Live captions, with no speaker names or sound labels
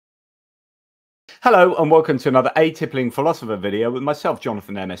Hello and welcome to another Atypical Philosopher video with myself,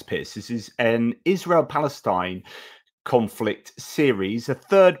 Jonathan M.S. Pearce. This is an Israel-Palestine conflict series, a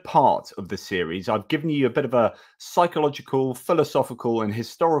third part of the series. I've given you a bit of a psychological, philosophical and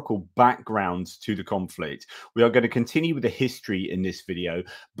historical background to the conflict. We are going to continue with the history in this video,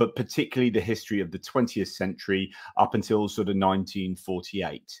 but particularly the history of the 20th century up until sort of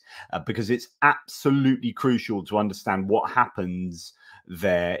 1948, because it's absolutely crucial to understand what happens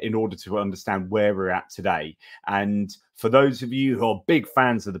there in order to understand where we're at today. And for those of you who are big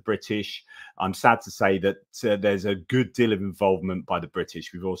fans of the British, I'm sad to say that there's a good deal of involvement by the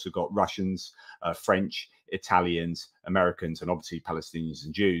British. We've also got Russians, French, Italians, Americans, and obviously Palestinians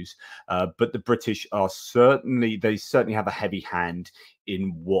and Jews. But the British are certainly have a heavy hand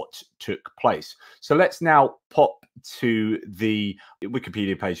in what took place. So let's now pop to the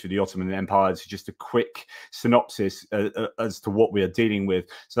Wikipedia page for the Ottoman Empire. It's just a quick synopsis as to what we are dealing with.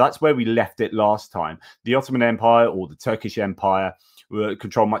 So that's where we left it last time. The Ottoman Empire, or the Turkish Empire,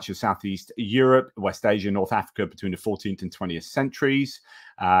 controlled much of Southeast Europe, West Asia, North Africa between the 14th and 20th centuries.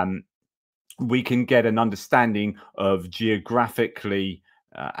 We can get an understanding of geographically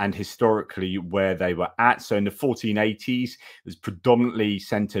and historically where they were at. So in the 1480s, it was predominantly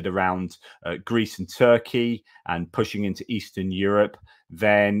centered around Greece and Turkey and pushing into Eastern Europe.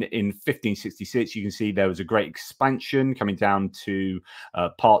 Then in 1566, you can see there was a great expansion coming down to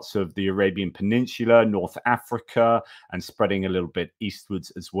parts of the Arabian Peninsula, North Africa, and spreading a little bit eastwards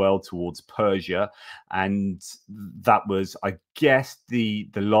as well towards Persia. And that was, I guess, the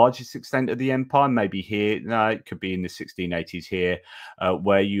largest extent of the empire. Maybe here, no, it could be in the 1680s here,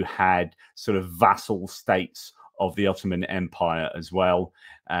 where you had sort of vassal states of the Ottoman Empire as well.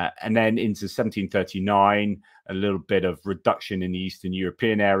 And then into 1739, a little bit of reduction in the Eastern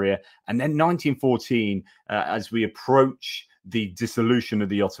European area. And then 1914, as we approach the dissolution of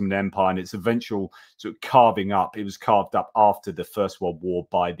the Ottoman Empire and its eventual sort of carving up. It was carved up after the First World War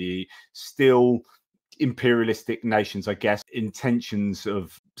by the still imperialistic nations, I guess, intentions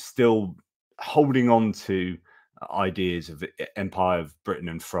of still holding on to ideas of the Empire of Britain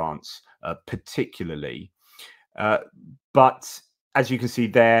and France, particularly. But as you can see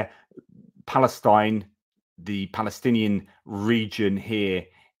there, Palestine, the Palestinian region here,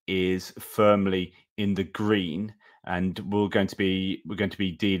 is firmly in the green, and we're going to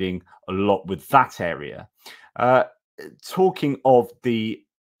be dealing a lot with that area. Talking of the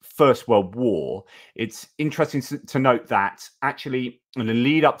First World War, it's interesting to note that actually in the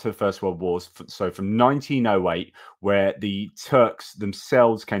lead up to the First World War, so from 1908, where the Turks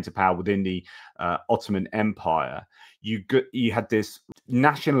themselves came to power within the Ottoman Empire, you had this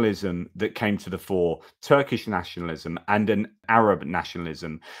nationalism that came to the fore, Turkish nationalism and an Arab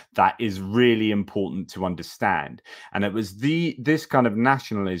nationalism that is really important to understand. And it was this kind of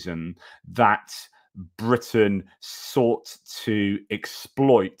nationalism that Britain sought to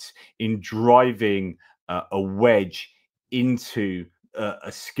exploit in driving a wedge into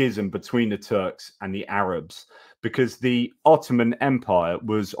a schism between the Turks and the Arabs, because the Ottoman Empire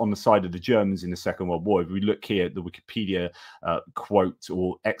was on the side of the Germans in the Second World War. If we look here at the Wikipedia quote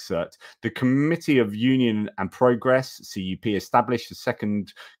or excerpt, the Committee of Union and Progress, CUP, established the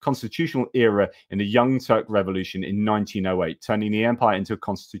second constitutional era in the Young Turk Revolution in 1908, turning the empire into a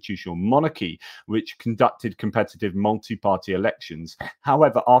constitutional monarchy, which conducted competitive multi-party elections.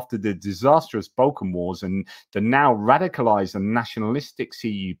 However, after the disastrous Balkan Wars and the now radicalized and nationalistic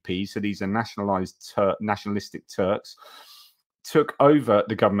CUP, so these are nationalistic Turks, took over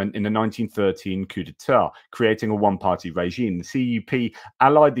the government in the 1913 coup d'etat, creating a one-party regime. The CUP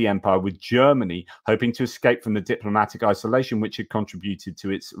allied the empire with Germany, hoping to escape from the diplomatic isolation which had contributed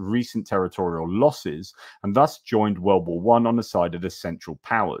to its recent territorial losses, and thus joined World War I on the side of the Central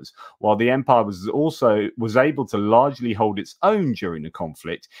Powers. While the empire was able to largely hold its own during the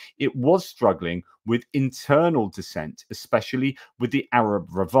conflict, it was struggling with internal dissent, especially with the Arab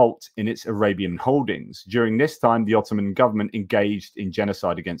revolt in its Arabian holdings. During this time, the Ottoman government engaged in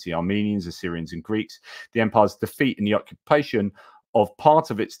genocide against the Armenians, Assyrians, and Greeks. The empire's defeat in the occupation of part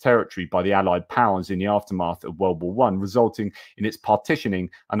of its territory by the Allied powers in the aftermath of World War I, resulting in its partitioning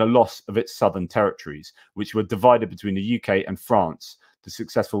and a loss of its southern territories, which were divided between the UK and France. The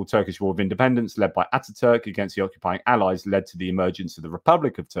successful Turkish War of Independence, led by Ataturk against the occupying allies, led to the emergence of the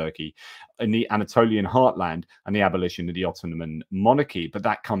Republic of Turkey in the Anatolian heartland and the abolition of the Ottoman monarchy. But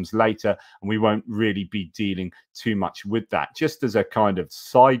that comes later, and we won't really be dealing too much with that. Just as a kind of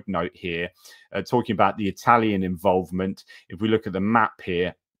side note here, talking about the Italian involvement, if we look at the map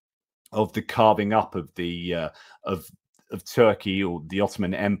here of the carving up of the of Turkey or the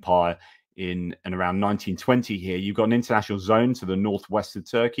Ottoman Empire in and around 1920 here. You've got an international zone to the northwest of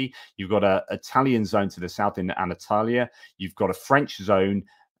Turkey. You've got an Italian zone to the south in Anatolia. You've got a French zone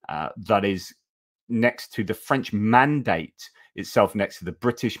that is next to the French Mandate itself, next to the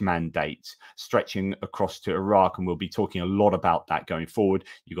British Mandate, stretching across to Iraq. And we'll be talking a lot about that going forward.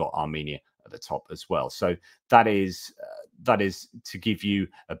 You've got Armenia at the top as well. So that is to give you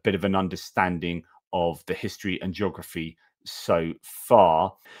a bit of an understanding of the history and geography so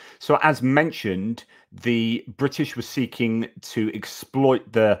far. So as mentioned, the British were seeking to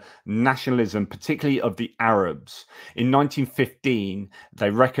exploit the nationalism, particularly of the Arabs. In 1915, they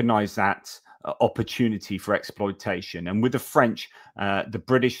recognized that opportunity for exploitation. And with the French, the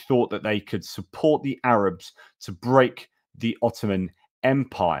British thought that they could support the Arabs to break the Ottoman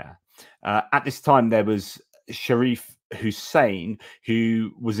Empire. At this time, there was Sharif Hussein,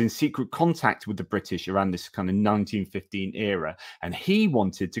 who was in secret contact with the British around this kind of 1915 era, and he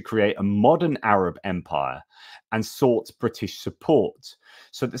wanted to create a modern Arab empire and sought British support.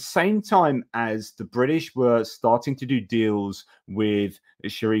 So at the same time as the British were starting to do deals with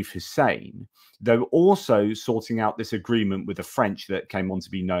Sharif Hussein, they were also sorting out this agreement with the French that came to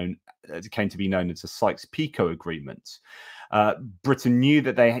be known as the Sykes-Picot Agreement. Britain knew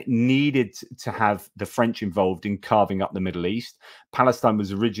that they needed to have the French involved in carving up the Middle East. Palestine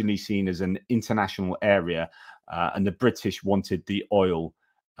was originally seen as an international area, and the British wanted the oil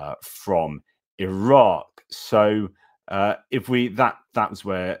from Iraq. So that was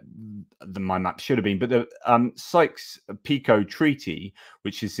where my map should have been. But the Sykes-Picot Treaty,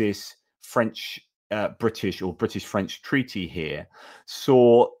 which is this French-British or British-French treaty here,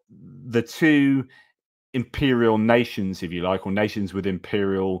 saw the two imperial nations, if you like, or nations with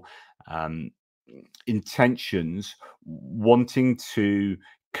imperial intentions, wanting to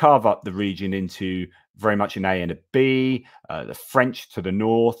carve up the region into very much an A and a B, the French to the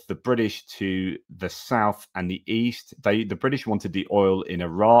north, the British to the south and the east. The British wanted the oil in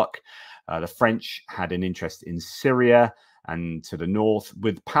Iraq. The French had an interest in Syria and to the north,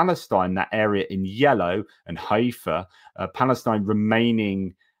 with Palestine, that area in yellow, and Haifa, Palestine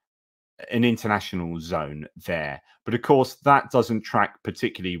remaining an international zone there. But of course, that doesn't track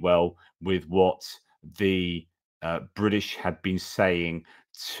particularly well with what the British had been saying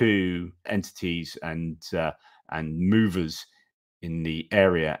to entities and movers in the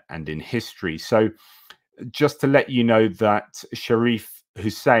area and in history. So just to let you know that Sharif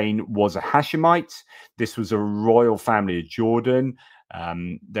Hussein was a Hashemite. This was a royal family of Jordan.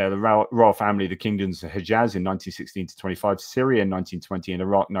 They're the royal family of the kingdoms of Hejaz in 1916 to 25, Syria in 1920, and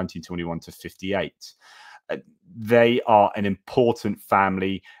Iraq 1921 to 58. They are an important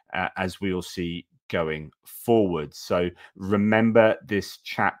family, as we will see going forward. So remember this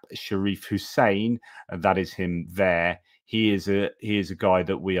chap, Sharif Hussein, that is him there. He is a guy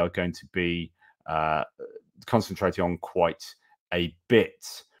that we are going to be concentrating on quite a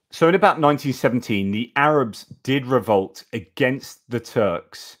bit. So in about 1917, the Arabs did revolt against the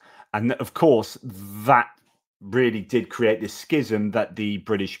Turks. And of course, that really did create this schism that the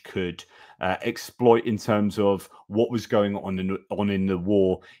British could exploit in terms of what was going on in the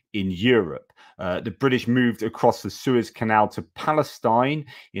war in Europe. The British moved across the Suez Canal to Palestine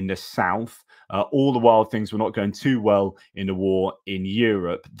in the south. All the while things were not going too well in the war in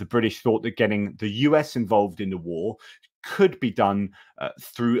Europe. The British thought that getting the US involved in the war could be done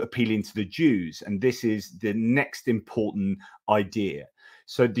through appealing to the Jews. And this is the next important idea.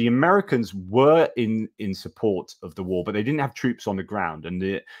 So the Americans were in support of the war, but they didn't have troops on the ground. And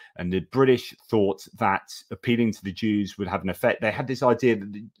the British thought that appealing to the Jews would have an effect. They had this idea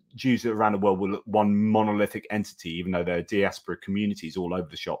that the Jews around the world were one monolithic entity, even though there are diaspora communities all over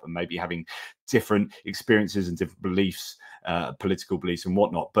the shop and maybe having different experiences and different beliefs, political beliefs and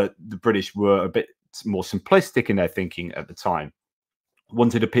whatnot. But the British were a bit more simplistic in their thinking at the time,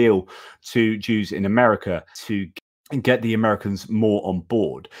 wanted to appeal to Jews in America to get the Americans more on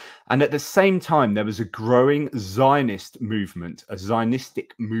board. And at the same time, there was a growing Zionist movement, a Zionistic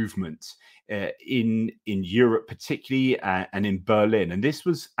movement in Europe, particularly, and in Berlin. And this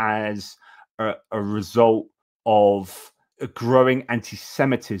was as a result of a growing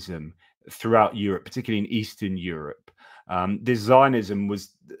anti-Semitism throughout Europe, particularly in Eastern Europe. This Zionism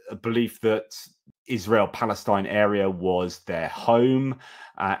was a belief that Israel-Palestine area was their home,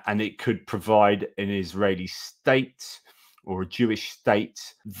 and it could provide an Israeli state or a Jewish state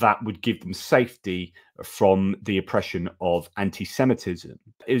that would give them safety from the oppression of anti-Semitism.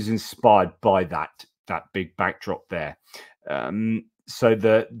 It was inspired by that big backdrop there. So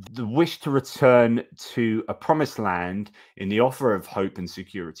the wish to return to a promised land in the offer of hope and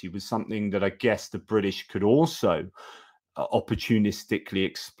security was something that I guess the British could also opportunistically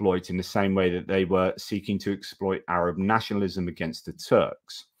exploit in the same way that they were seeking to exploit Arab nationalism against the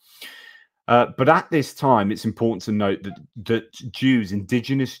Turks. But at this time, it's important to note that Jews,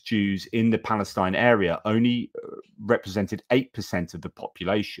 indigenous Jews in the Palestine area, only represented 8% of the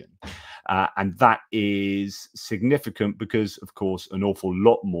population. And that is significant because, of course, an awful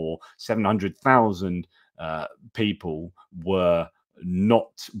lot more, 700,000 people were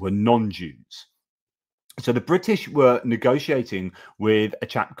non-Jews. So the British were negotiating with a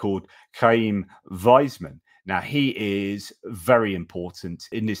chap called Chaim Weizmann. Now, he is very important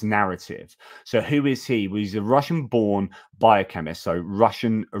in this narrative. So who is he? Well, he's a Russian-born biochemist, so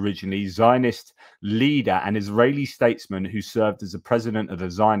Russian originally, Zionist leader and Israeli statesman who served as the president of the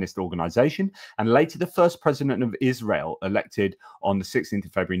Zionist organization and later the first president of Israel, elected on the 16th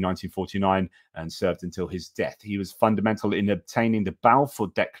of February 1949 and served until his death. He was fundamental in obtaining the Balfour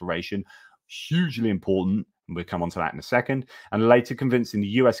Declaration, hugely important. We'll come on to that in a second, and later convincing the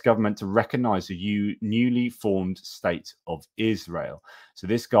US government to recognize the newly formed state of Israel. So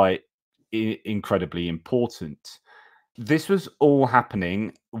this guy is incredibly important. This was all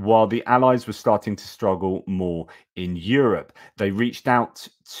happening while the Allies were starting to struggle more in Europe. They reached out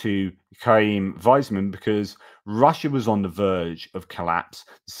to Chaim Weizmann because Russia was on the verge of collapse.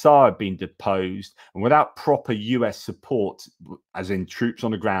 The Tsar had been deposed, and without proper US support, as in troops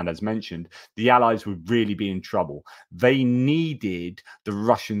on the ground, as mentioned, the Allies would really be in trouble. They needed the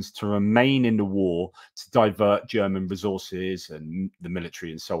Russians to remain in the war to divert German resources and the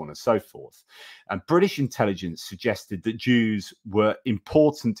military and so on and so forth. And British intelligence suggested that Jews were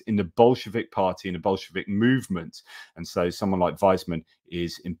important in the Bolshevik party and the Bolshevik movement. And so someone like Weizmann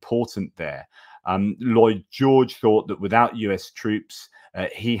is important there. Lloyd George thought that without US troops,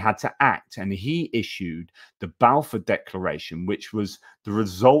 he had to act, and he issued the Balfour Declaration, which was the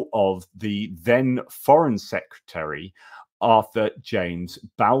result of the then Foreign Secretary Arthur James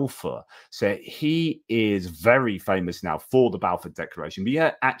Balfour. So he is very famous now for the Balfour Declaration, but he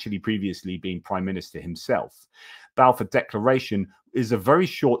had actually previously been Prime Minister himself. Balfour Declaration is a very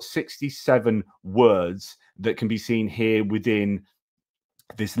short 67 words that can be seen here within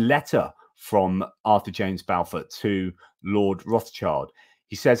this letter from Arthur James Balfour to Lord Rothschild.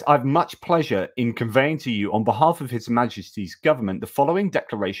 He says, "I have much pleasure in conveying to you on behalf of His Majesty's government the following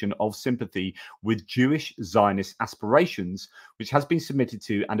declaration of sympathy with Jewish Zionist aspirations, which has been submitted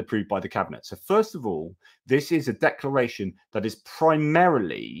to and approved by the cabinet." So first of all, this is a declaration that is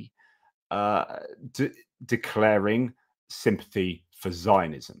primarily declaring sympathy for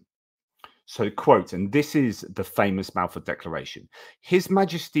Zionism. So, quote, and this is the famous Balfour Declaration: "His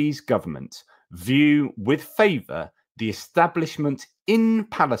Majesty's government view with favour the establishment in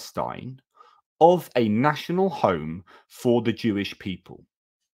Palestine of a national home for the Jewish people,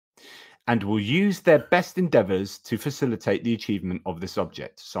 and will use their best endeavours to facilitate the achievement of this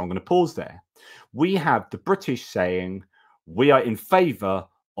object." So I'm going to pause there. We have the British saying we are in favour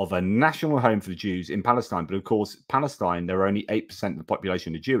of a national home for the Jews in Palestine. But of course, Palestine, there are only 8% of the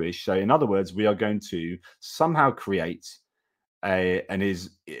population are Jewish. So in other words, we are going to somehow create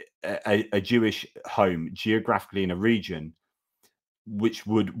a Jewish home geographically in a region which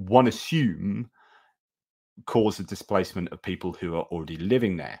would, one assume, cause the displacement of people who are already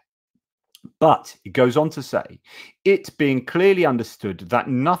living there. But it goes on to say, "It being clearly understood that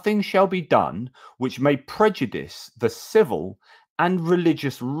nothing shall be done which may prejudice the civil and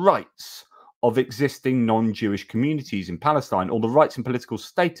religious rights of existing non-Jewish communities in Palestine, or the rights and political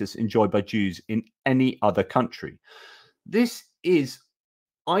status enjoyed by Jews in any other country." This is,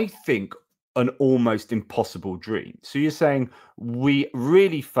 I think, an almost impossible dream. So you're saying we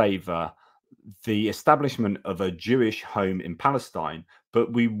really favor the establishment of a Jewish home in Palestine,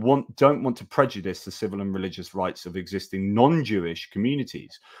 but we don't want to prejudice the civil and religious rights of existing non-Jewish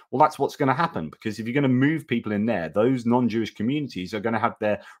communities. Well, that's what's going to happen, because if you're going to move people in there, those non-Jewish communities are going to have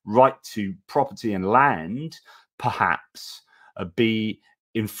their right to property and land perhaps be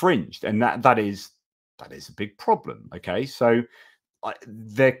infringed, and that is a big problem. Okay, so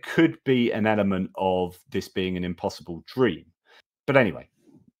there could be an element of this being an impossible dream. But anyway,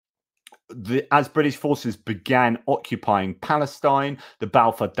 as British forces began occupying Palestine, the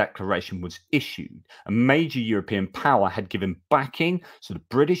Balfour Declaration was issued. A major European power had given backing, so the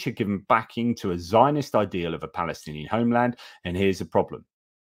British had given backing to a Zionist ideal of a Palestinian homeland. And here's the problem.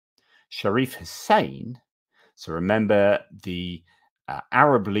 Sharif Hussein, so remember the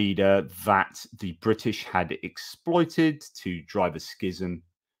Arab leader that the British had exploited to drive a schism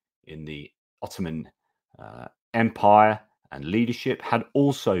in the Ottoman Empire and leadership, had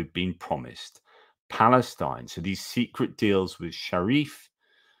also been promised Palestine. So these secret deals with Sharif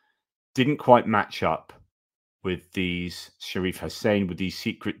didn't quite match up with these Sharif Hussein, with these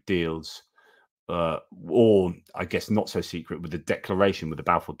secret deals, or I guess not so secret, with the declaration, with the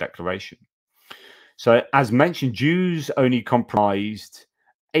Balfour Declaration. So, as mentioned, Jews only comprised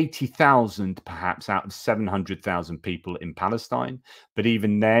 80,000 perhaps out of 700,000 people in Palestine. But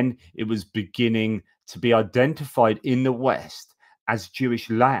even then, it was beginning to be identified in the West as Jewish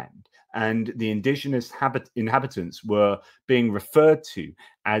land. And the indigenous inhabitants were being referred to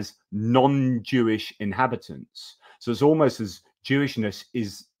as non-Jewish inhabitants. So it's almost as Jewishness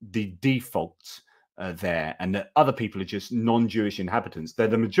is the default there, and that other people are just non-Jewish inhabitants. They're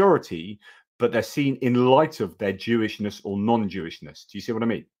the majority, but they're seen in light of their Jewishness or non-Jewishness. Do you see what I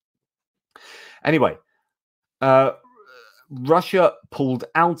mean? Anyway, Russia pulled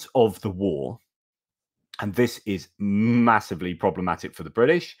out of the war, and this is massively problematic for the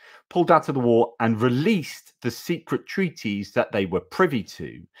British, pulled out of the war and released the secret treaties that they were privy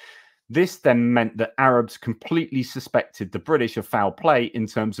to. This then meant that Arabs completely suspected the British of foul play in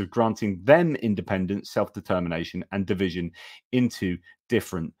terms of granting them independence, self-determination, and division into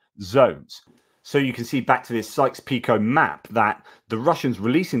different zones. So you can see back to this Sykes-Picot map that the Russians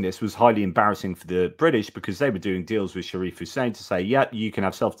releasing this was highly embarrassing for the British, because they were doing deals with Sharif Hussein to say, yeah, you can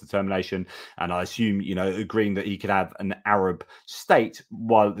have self-determination, and I assume, you know, agreeing that he could have an Arab state,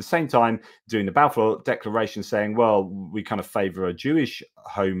 while at the same time doing the Balfour Declaration saying, well, we kind of favor a Jewish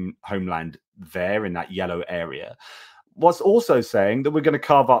homeland there in that yellow area. Was also saying that we're going to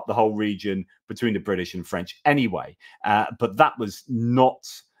carve up the whole region between the British and French anyway. But that was not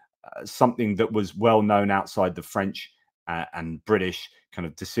something that was well known outside the French and British kind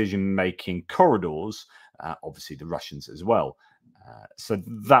of decision-making corridors, obviously the Russians as well. So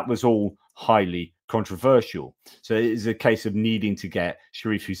that was all highly controversial. So it is a case of needing to get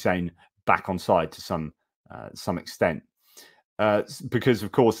Sharif Hussein back on side to some extent. Because,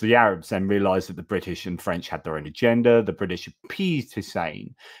 of course, the Arabs then realized that the British and French had their own agenda. The British appeased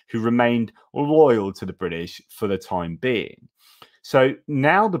Hussein, who remained loyal to the British for the time being. So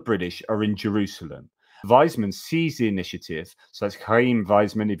now the British are in Jerusalem. Weizmann seized the initiative. So that's Chaim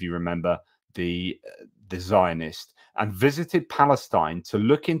Weizmann, if you remember, the Zionist, and visited Palestine to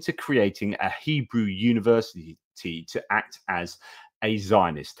look into creating a Hebrew university to act as a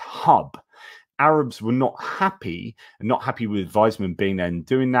Zionist hub. Arabs were not happy with Weizmann being there and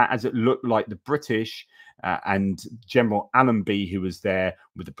doing that, as it looked like the British and General Allenby, who was there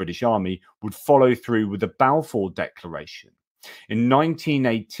with the British Army, would follow through with the Balfour Declaration. In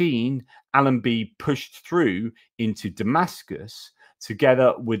 1918, Allenby pushed through into Damascus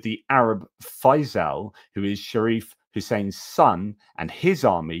together with the Arab Faisal, who is Sharif Hussein's son, and his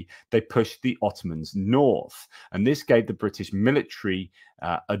army. They pushed the Ottomans north, and this gave the British military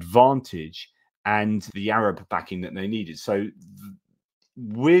advantage and the Arab backing that they needed. So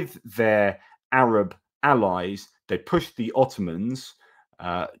with their Arab allies, they pushed the Ottomans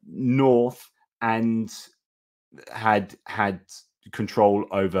north and had control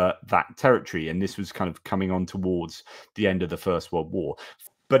over that territory, and this was kind of coming on towards the end of the First World War.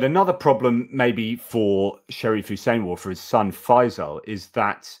 But another problem maybe for Sharif Hussein, or for his son Faisal, is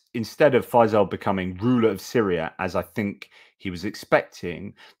that instead of Faisal becoming ruler of Syria, as I think he was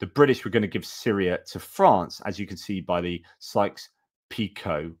expecting, the British were going to give Syria to France, as you can see by the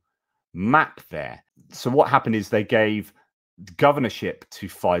Sykes-Picot map there. So what happened is they gave governorship to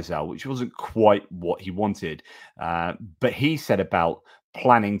Faisal, which wasn't quite what he wanted, but he set about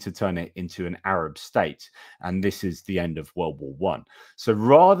planning to turn it into an Arab state, and this is the end of World War I. So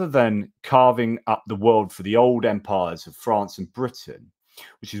rather than carving up the world for the old empires of France and Britain,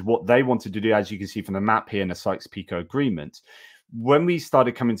 which is what they wanted to do, as you can see from the map here in the Sykes-Picot Agreement, when we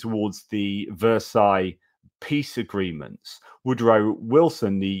started coming towards the Versailles peace agreements, Woodrow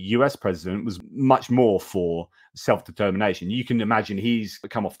Wilson, the US president, was much more for self-determination. You can imagine he's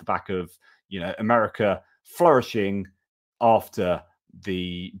come off the back of, you know, America flourishing after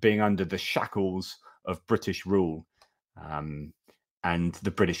being under the shackles of British rule and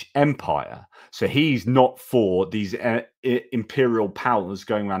the British Empire. So he's not for these imperial powers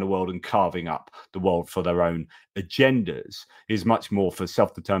going around the world and carving up the world for their own agendas. He's much more for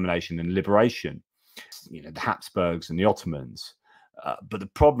self-determination and liberation. You know, the Habsburgs and the Ottomans. But the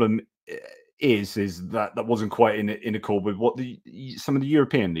problem is that wasn't quite in accord with what some of the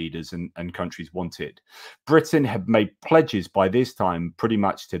European leaders and countries wanted. Britain had made pledges by this time pretty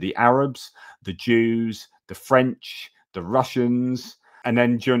much to the Arabs, the Jews, the French, the Russians, and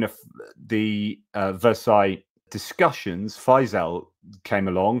then during the Versailles discussions, Faisal came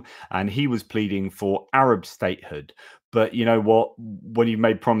along and he was pleading for Arab statehood. But you know what? When you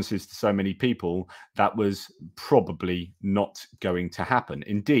made promises to so many people, that was probably not going to happen.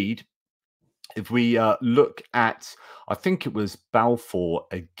 Indeed, If we look at, I think it was Balfour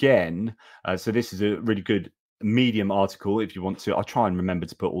again. So this is a really good Medium article. If you want to, I'll try and remember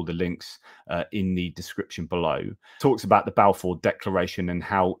to put all the links in the description below. Talks about the Balfour Declaration and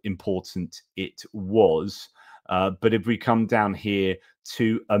how important it was. But if we come down here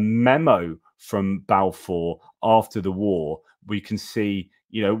to a memo from Balfour after the war, we can see,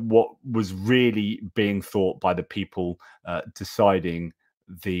 what was really being thought by the people deciding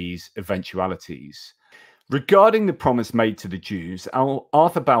these eventualities. Regarding the promise made to the Jews,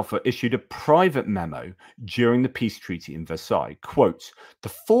 Arthur Balfour issued a private memo during the peace treaty in Versailles. Quote, "The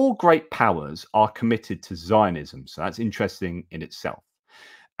four great powers are committed to Zionism." So that's interesting in itself.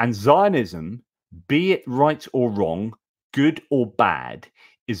 "And Zionism, be it right or wrong, good or bad,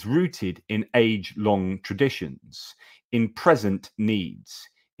 is rooted in age-long traditions, in present needs,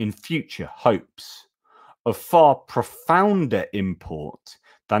 in future hopes, of far profounder import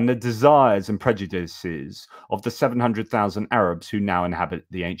than the desires and prejudices of the 700,000 Arabs who now inhabit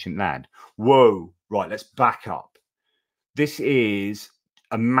the ancient land." Whoa, right, let's back up. This is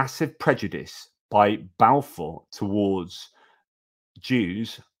a massive prejudice by Balfour towards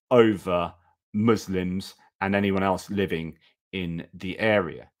Jews over Muslims and anyone else living in the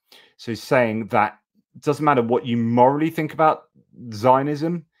area. So he's saying that it doesn't matter what you morally think about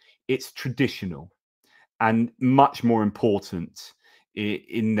Zionism, it's traditional and much more important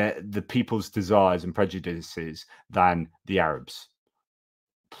in the people's desires and prejudices than the Arabs.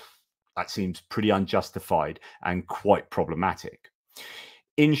 That seems pretty unjustified and quite problematic.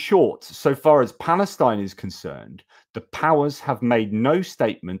 In short, so far as Palestine is concerned, the powers have made no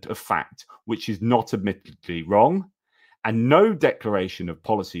statement of fact which is not admittedly wrong, and no declaration of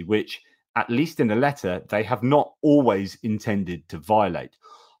policy which, at least in a letter, they have not always intended to violate.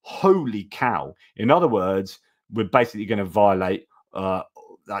 Holy cow. In other words, we're basically going to violate,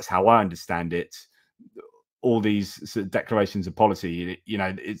 that's how I understand it, all these sort of declarations of policy.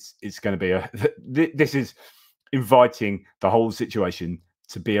 It's going to be this is inviting the whole situation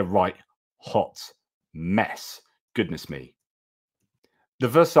to be a right hot mess. Goodness me. The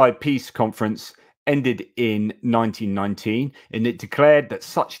Versailles Peace Conference ended in 1919, and it declared that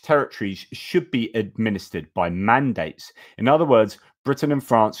such territories should be administered by mandates. In other words, Britain and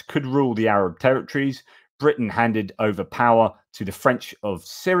France could rule the Arab territories. Britain handed over power to the French of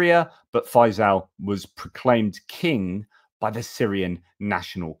Syria, but Faisal was proclaimed king by the Syrian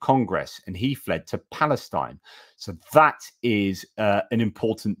National Congress, and he fled to Palestine. So that is an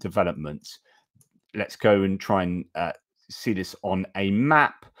important development. Let's go and try and see this on a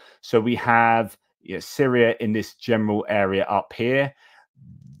map. So we have Syria in this general area up here.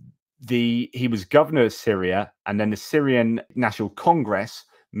 He was governor of Syria, and then the Syrian National Congress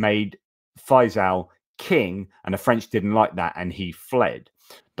made Faisal king, and the French didn't like that, and he fled.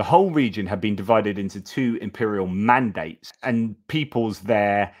 The whole region had been divided into two imperial mandates, and peoples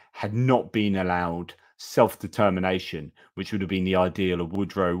there had not been allowed self-determination, which would have been the ideal of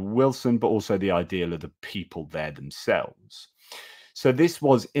Woodrow Wilson, but also the ideal of the people there themselves. So this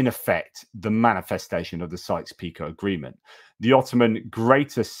was, in effect, the manifestation of the Sykes-Picot Agreement. The Ottoman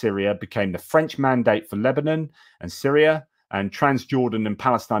Greater Syria became the French mandate for Lebanon and Syria, and Transjordan and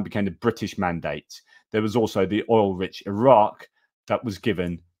Palestine became the British mandate. There was also the oil-rich Iraq that was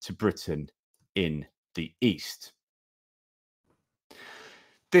given to Britain in the east.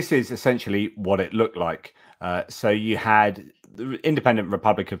 This is essentially what it looked like. So you had the Independent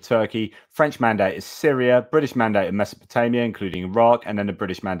Republic of Turkey, French mandate of Syria, British mandate of Mesopotamia, including Iraq, and then the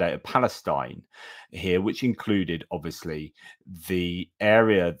British mandate of Palestine here, which included, obviously, the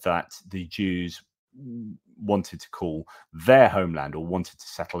area that the Jews wanted to call their homeland or wanted to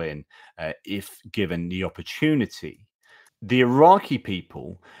settle in if given the opportunity. The Iraqi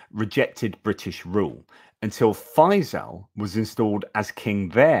people rejected British rule until Faisal was installed as king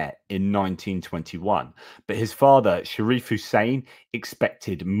there in 1921. But his father, Sharif Hussein,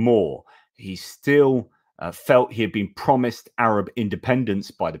 expected more. He still felt he had been promised Arab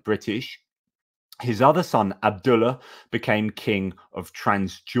independence by the British. His other son, Abdullah, became king of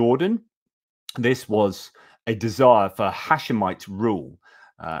Transjordan. This was a desire for Hashemite rule.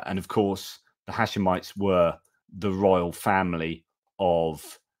 And of course, the Hashemites were the royal family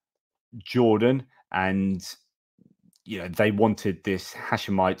of Jordan, and they wanted this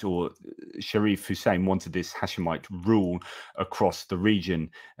Hashemite, or Sharif Hussein wanted this Hashemite rule across the region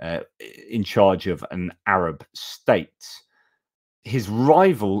in charge of an Arab state. His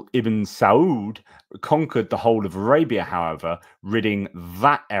rival Ibn Saud conquered the whole of Arabia, however, ridding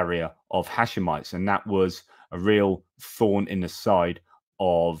that area of Hashemites, and that was a real thorn in the side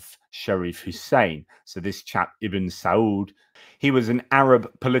of Sharif Hussein. So this chap, Ibn Saud, he was an Arab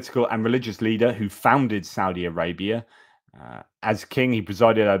political and religious leader who founded Saudi Arabia. As king, he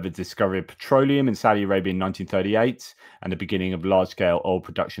presided over the discovery of petroleum in Saudi Arabia in 1938 and the beginning of large-scale oil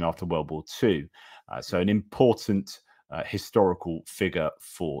production after World War II. So an important historical figure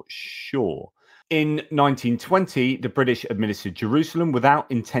for sure. In 1920, the British administered Jerusalem without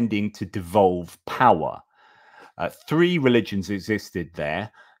intending to devolve power. Three religions existed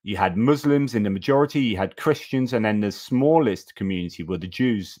there. You had Muslims in the majority, you had Christians, and then the smallest community were the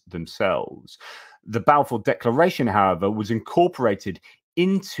Jews themselves. The Balfour Declaration, however, was incorporated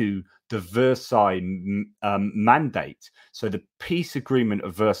into the Versailles mandate. So the peace agreement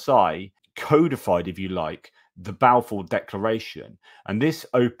of Versailles codified, if you like, the Balfour Declaration. And this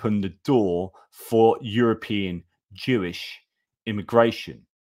opened the door for European Jewish immigration.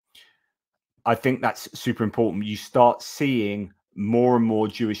 I think that's super important. You start seeing more and more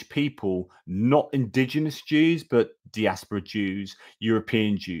Jewish people, not indigenous Jews, but diaspora Jews,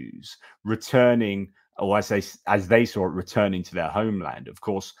 European Jews, returning, or as they saw it, returning to their homeland. Of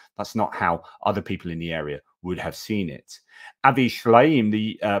course, that's not how other people in the area would have seen it. Avi Shleim,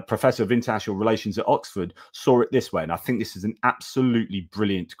 the professor of international relations at Oxford, saw it this way, and I think this is an absolutely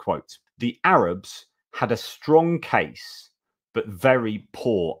brilliant quote. The Arabs had a strong case, but very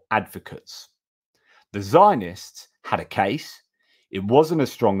poor advocates. The Zionists had a case. It wasn't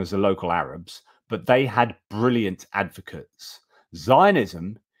as strong as the local Arabs, but they had brilliant advocates.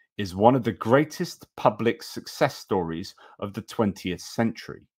 Zionism is one of the greatest public success stories of the 20th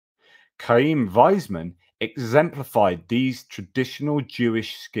century. Chaim Weizmann exemplified these traditional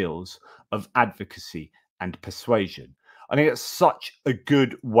Jewish skills of advocacy and persuasion. I think it's such a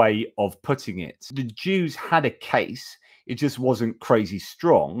good way of putting it. The Jews had a case, it just wasn't crazy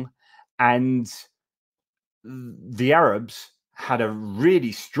strong, and the Arabs had a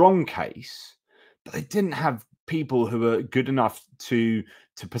really strong case, but they didn't have people who were good enough to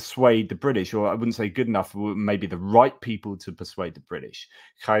persuade the British, or I wouldn't say good enough, maybe the right people to persuade the British.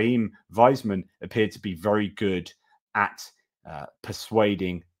 Chaim Weizmann appeared to be very good at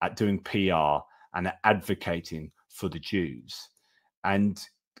persuading, at doing PR, and at advocating for the Jews. And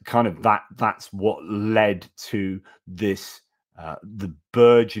kind of that's what led to this, the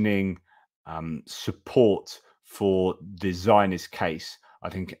burgeoning support for the Zionist case, I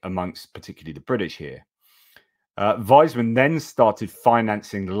think, amongst particularly the British here. Weizmann then started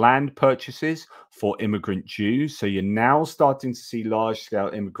financing land purchases for immigrant Jews. So you're now starting to see large-scale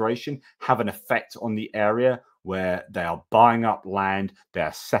immigration have an effect on the area where they are buying up land, they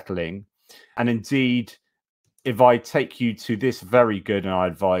are settling. And indeed, if I take you to this very good, and I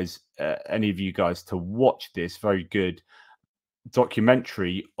advise any of you guys to watch this very good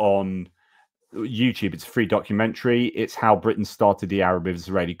documentary on YouTube. It's a free documentary. It's how Britain started the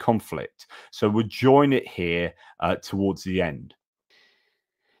Arab-Israeli conflict. So we'll join it here towards the end.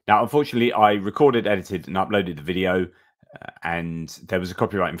 Now, unfortunately, I recorded, edited, and uploaded the video, and there was a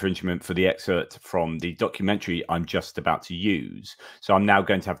copyright infringement for the excerpt from the documentary I'm just about to use. So I'm now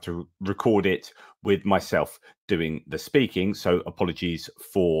going to have to record it with myself doing the speaking. So apologies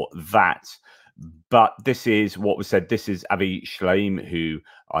for that. But this is what was said. This is Avi Shleim, who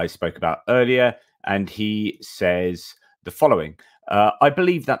I spoke about earlier, and he says the following. I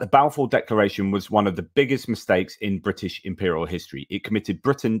believe that the Balfour Declaration was one of the biggest mistakes in British imperial history. It committed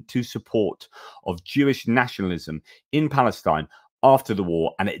Britain to support of Jewish nationalism in Palestine after the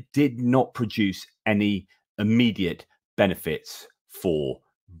war, and it did not produce any immediate benefits for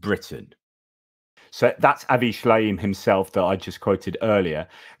Britain. So that's Avi Shleim himself that I just quoted earlier.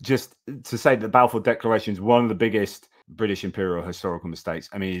 Just to say that the Balfour Declaration is one of the biggest British imperial historical mistakes,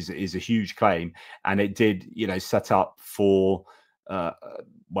 I mean, is a huge claim, and it did, set up for,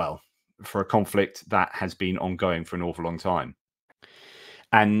 for a conflict that has been ongoing for an awful long time.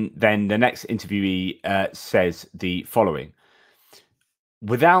 And then the next interviewee says the following.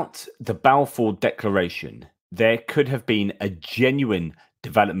 Without the Balfour Declaration, there could have been a genuine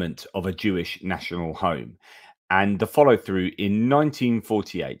development of a Jewish national home. And the follow through in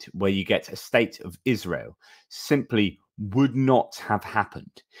 1948, where you get a state of Israel, simply would not have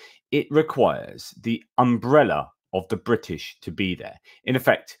happened. It requires the umbrella of the British to be there, in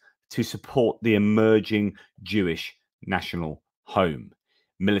effect, to support the emerging Jewish national home,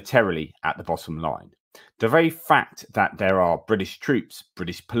 militarily at the bottom line. The very fact that there are British troops,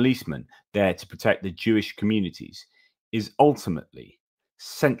 British policemen there to protect the Jewish communities is ultimately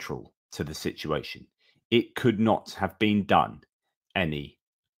central to the situation. It could not have been done any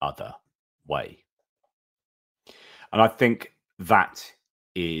other way. And I think that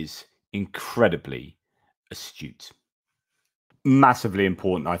is incredibly astute. Massively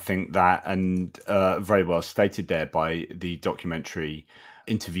important, I think that, and very well stated there by the documentary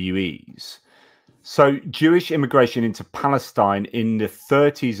interviewees. So Jewish immigration into Palestine in the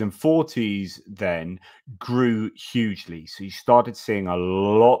 30s and 40s then grew hugely. So you started seeing a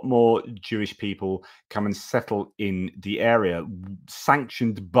lot more Jewish people come and settle in the area,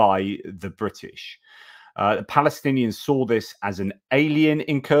 sanctioned by the British. The Palestinians saw this as an alien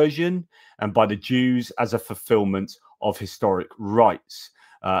incursion, and by the Jews as a fulfillment of historic rights.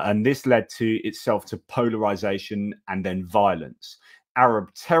 And this led to itself to polarization and then violence.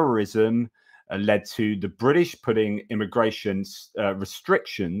 Arab terrorism led to the British putting immigration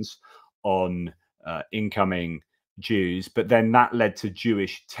restrictions on incoming Jews, but then that led to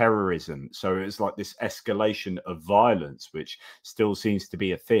Jewish terrorism. So it was like this escalation of violence, which still seems to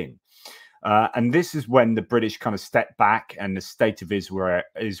be a thing. And this is when the British kind of stepped back and the state of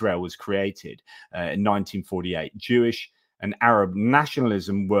Israel was created in 1948. Jewish and Arab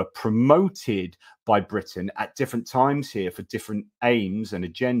nationalism were promoted by Britain at different times here for different aims and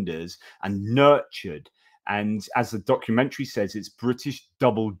agendas, and nurtured. And as the documentary says, it's British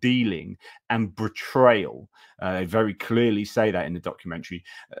double dealing and betrayal. They very clearly say that in the documentary,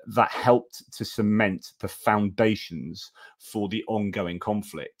 that helped to cement the foundations for the ongoing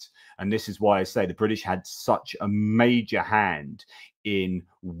conflict. And this is why I say the British had such a major hand in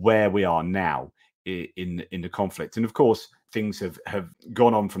where we are now in the conflict. And of course, things have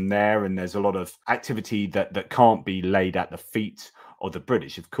gone on from there, and there's a lot of activity that can't be laid at the feet of the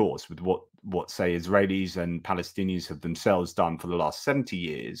British, of course, with what say Israelis and Palestinians have themselves done for the last 70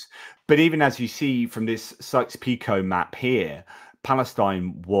 years. But even as you see from this Sykes-Picot map here,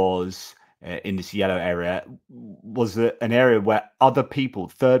 Palestine was in this yellow area, was an area where other people,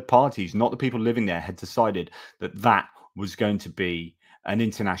 third parties, not the people living there, had decided that that was going to be an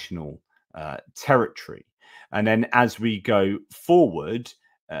international territory. And then as we go forward,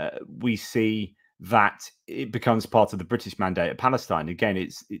 we see that it becomes part of the British mandate of Palestine. Again,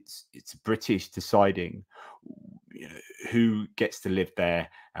 it's British deciding, you know, who gets to live there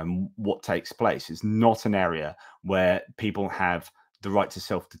and what takes place. It's not an area where people have the right to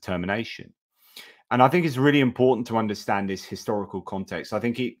self-determination. And I think it's really important to understand this historical context. I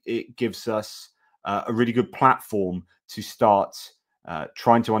think it gives us a really good platform to start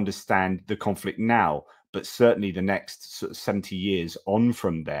trying to understand the conflict now, but certainly the next sort of 70 years on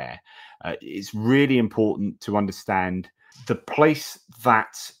from there. It's really important to understand the place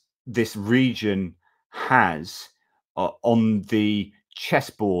that this region has on the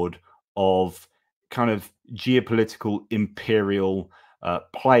chessboard of kind of geopolitical imperial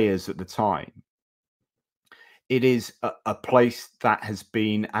players at the time. It is a place that has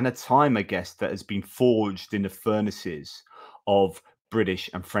been, and a time, I guess, that has been forged in the furnaces of British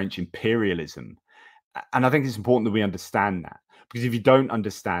and French imperialism. And I think it's important that we understand that, because if you don't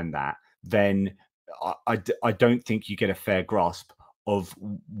understand that, then I don't think you get a fair grasp of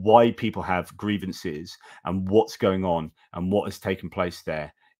why people have grievances and what's going on and what has taken place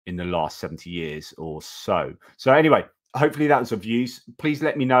there in the last 70 years or so. So anyway, hopefully that was of use. Please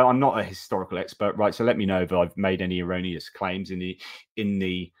let me know. I'm not a historical expert, right? So let me know if I've made any erroneous claims in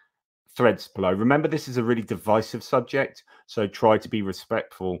the threads below. Remember, this is a really divisive subject, so try to be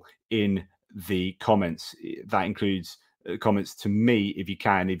respectful in the comments. That includes comments to me, if you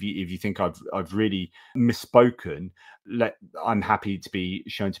can. If you think I've really misspoken, I'm happy to be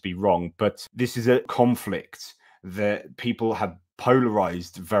shown to be wrong. But this is a conflict that people have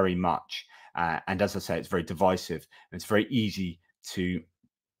polarized very much, and as I say, it's very divisive, and it's very easy to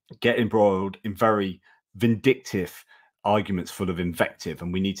get embroiled in very vindictive arguments full of invective.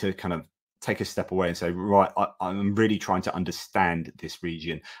 And we need to kind of take a step away and say, right, I'm really trying to understand this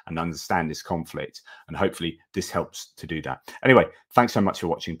region and understand this conflict. And hopefully this helps to do that. Anyway, thanks so much for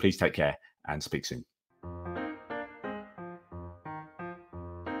watching. Please take care and speak soon.